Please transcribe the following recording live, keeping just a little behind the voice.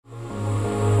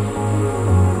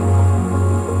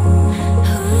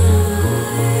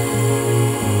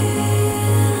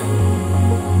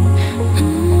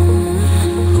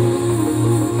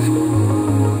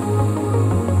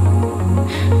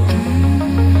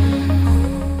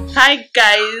Hi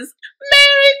guys,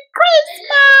 Merry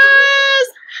Christmas!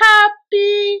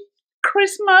 Happy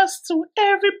Christmas to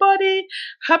everybody.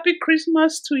 Happy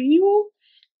Christmas to you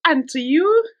and to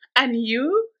you and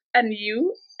you and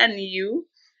you and you.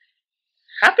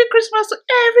 Happy Christmas to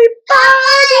everybody!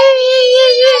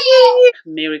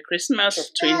 Merry Christmas of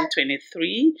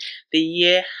 2023. The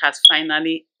year has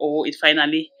finally,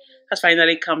 has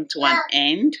finally come to an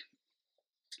end.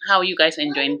 How are you guys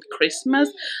enjoying Christmas?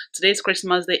 Today's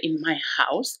Christmas Day in my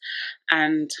house,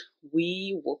 and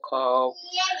we woke up.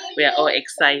 We are all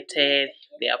excited.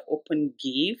 They have opened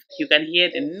gift. You can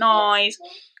hear the noise.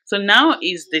 So now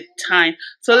is the time.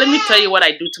 So let me tell you what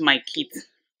I do to my kids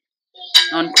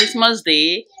on Christmas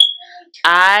Day.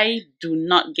 I do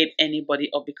not get anybody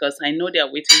up because I know they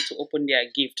are waiting to open their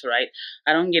gift, right?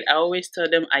 I always tell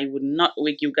them I would not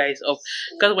wake you guys up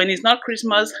because when it's not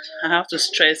Christmas, I have to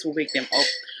stress wake them up.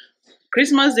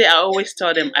 Christmas Day, I always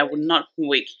tell them I would not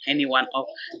wake anyone up.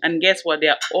 And guess what? They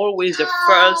are always the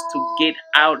first to get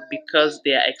out because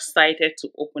they are excited to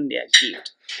open their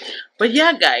gift. But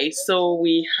yeah, guys, so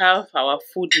we have our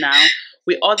food now.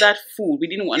 We ordered food. We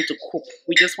didn't want to cook.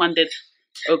 We just wanted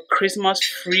a Christmas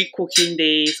free cooking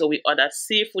day. So we ordered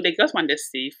seafood. They just wanted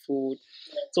seafood.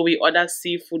 So we ordered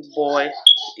seafood boy.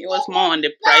 It was more on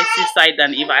the pricey side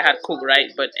than if I had cooked,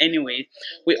 right? But anyway,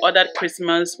 we ordered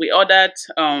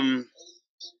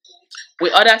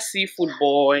seafood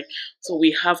boy. So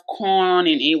we have corn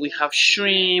in it, we have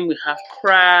shrimp, we have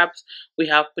crabs, we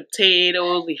have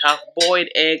potatoes, we have boiled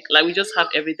egg. Like we just have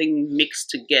everything mixed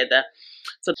together.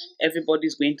 So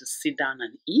everybody's going to sit down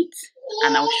and eat,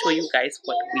 and I'll show you guys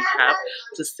what we have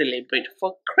to celebrate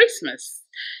for Christmas.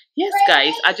 Yes,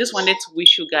 guys, I just wanted to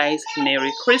wish you guys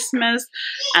Merry Christmas,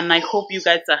 and I hope you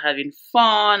guys are having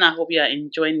fun. I hope you are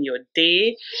enjoying your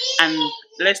day, and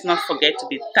let's not forget to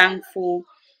be thankful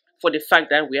for the fact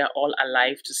that we are all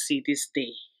alive to see this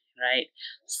day, right?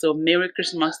 So Merry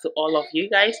Christmas to all of you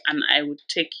guys, and I will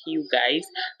take you guys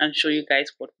and show you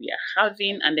guys what we are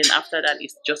having, and then after that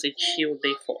it's just a chill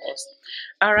day for us.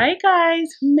 All right,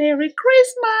 guys, Merry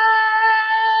Christmas.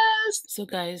 So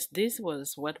guys, this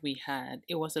was what we had.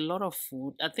 It was a lot of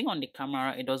food. I think on the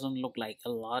camera it doesn't look like a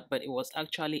lot, but it was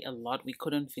actually a lot. We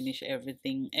couldn't finish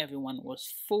everything. Everyone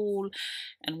was full.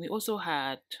 And we also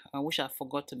had, which I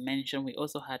forgot to mention, we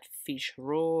also had fish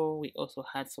roll. We also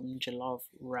had some jollof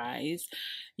rice.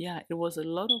 Yeah, it was a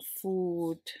lot of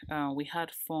food. We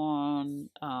had fun.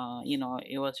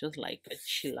 It was just like a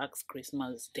chillax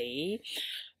Christmas day.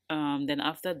 Then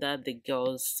after that, the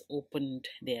girls opened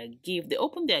their gift. They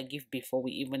opened their gift before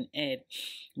we even ate,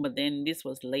 but then this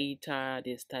was later.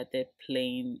 They started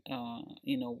playing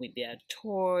with their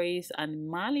toys, and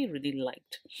Mali really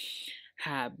liked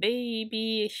her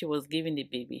baby. She was giving the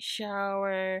baby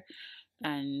shower,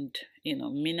 and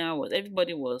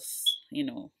everybody was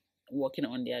working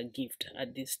on their gift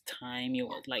at this time. It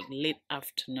was like late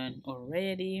afternoon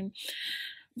already.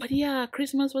 But yeah,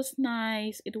 Christmas was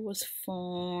nice. It was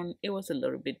fun. It was a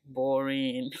little bit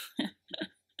boring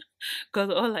because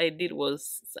all I did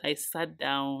was I sat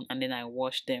down and then I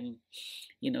watched them,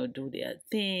 do their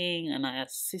thing, and I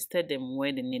assisted them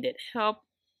where they needed help.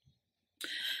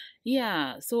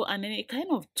 Yeah, so and then it kind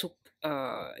of took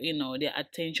their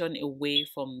attention away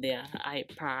from their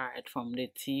iPad, from the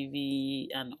TV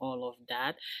and all of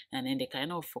that, and then they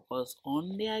kind of focus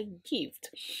on their gift.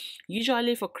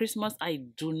 Usually for Christmas I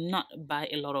do not buy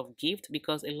a lot of gift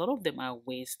because a lot of them are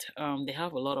waste. They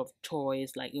have a lot of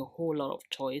toys, like a whole lot of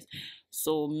toys.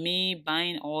 So me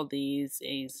buying all these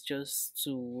is just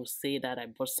to say that I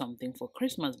bought something for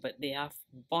Christmas, but they have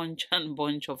bunch and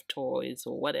bunch of toys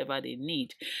or whatever they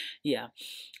need. Yeah,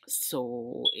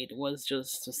 so it was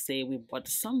just to say we bought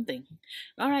something.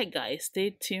 All right, guys, stay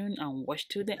tuned and watch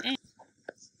to the end.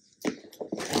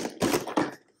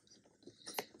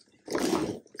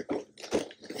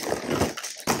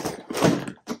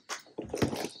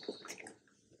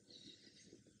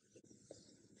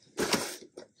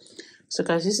 So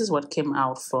guys, this is what came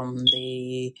out from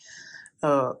the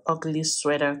ugly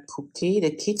sweater cookie.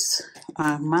 The kids,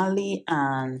 Mali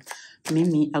and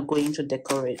Mimi, are going to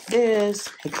decorate this.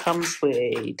 It comes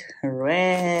with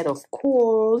red, of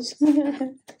course,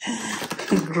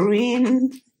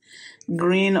 green,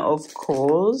 of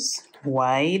course,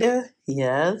 white,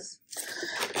 yes,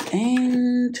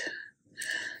 and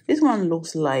this one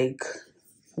looks like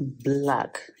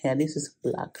black. Yeah, this is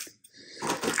black.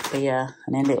 But yeah,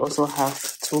 and then they also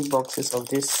have 2 boxes of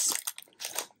this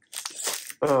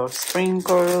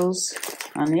sprinkles,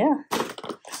 and yeah,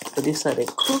 so these are the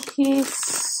cookies.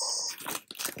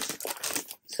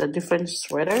 So different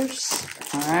sweaters.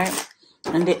 All right,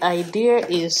 and the idea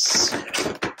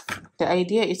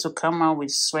idea is to come out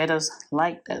with sweaters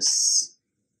like this.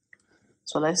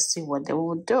 So let's see what they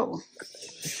will do.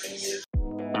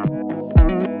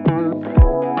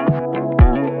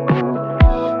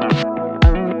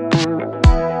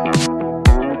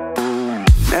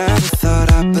 Never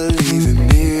thought I'd believe in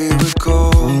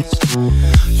miracles.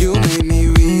 You made me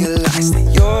realize that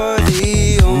you're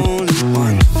the only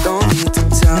one. Don't need to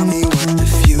tell me what the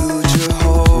future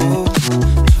holds.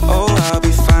 Oh, I'll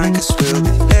be fine, 'cause we'll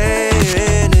be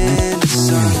laying in the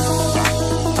sun.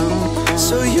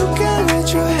 So you can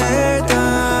let your hair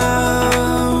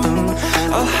down.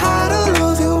 I'll hide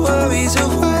all of your worries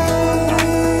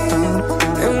away,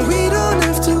 and we don't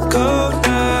have to go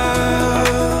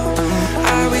now.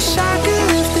 I wish I could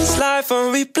live this life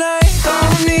on replay.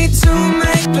 Don't need to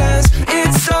make plans,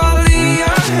 it's all in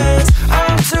your hands.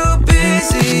 I'm too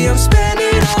busy, I'm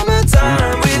spending all my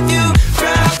time with you.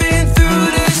 Driving through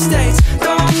the states,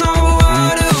 don't know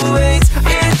what awaits.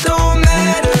 It don't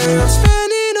matter, I'm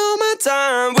spending all my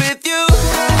time with you.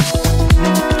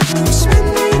 I'm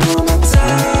spending all my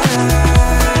time.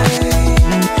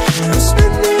 I'm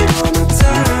spending all my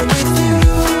time with you.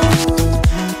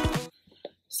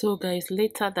 So guys,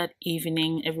 later that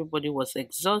evening, everybody was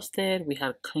exhausted. We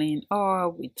had cleaned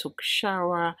up, we took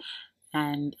shower,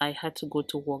 and I had to go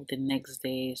to work the next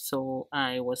day. So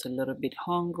I was a little bit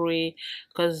hungry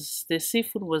because the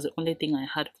seafood was the only thing I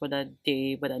had for that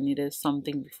day, but I needed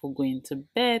something before going to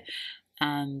bed.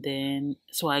 And then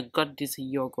so I got this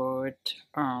yogurt.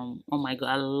 Oh my god,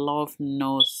 I love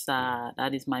Nosa.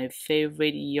 That is my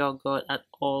favorite yogurt at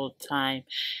all time.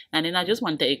 And then I just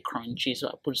wanted a crunchy, so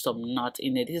I put some nuts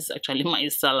in it. This is actually my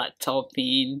salad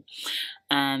topping.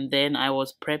 And then I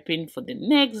was prepping for the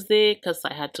next day because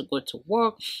I had to go to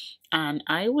work, and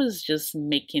I was just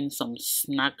making some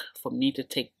snack for me to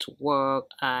take to work.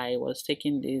 I was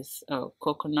taking this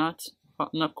coconut,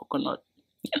 not coconut,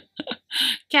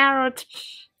 carrot.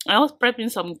 I was prepping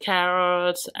some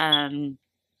carrots and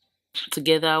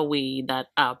together with that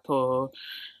apple,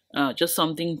 just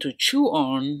something to chew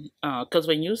on, because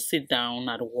when you sit down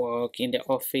at work in the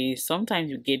office,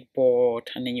 sometimes you get bored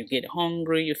and then you get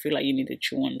hungry, you feel like you need to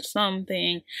chew on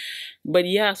something. But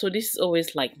yeah, so this is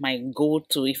always like my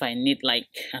go-to if I need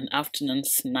like an afternoon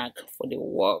snack for the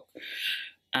work.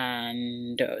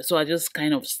 And so I just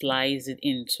kind of slice it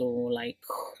into like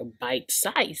a bite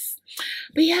size.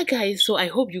 But yeah guys, so I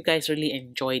hope you guys really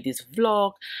enjoyed this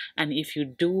vlog, and if you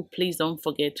do, please don't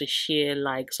forget to share,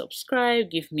 like, subscribe,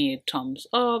 give me a thumbs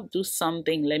up, do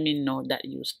something, let me know that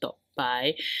you stopped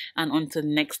by. And until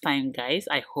next time guys,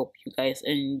 I hope you guys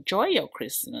enjoy your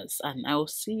Christmas, and I'll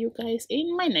see you guys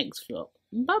in my next vlog.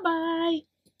 Bye bye.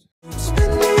 I'm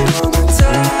spending all my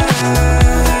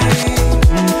time.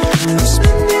 I'm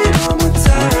spending all my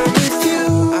time with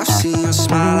you. I've seen your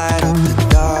smile light up the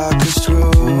darkest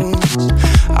rooms.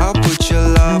 I'll put your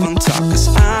love on top, 'cause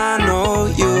I know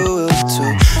you will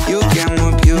too. You get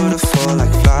more beautiful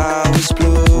like flowers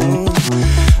bloom.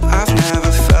 I've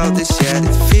never felt this yet.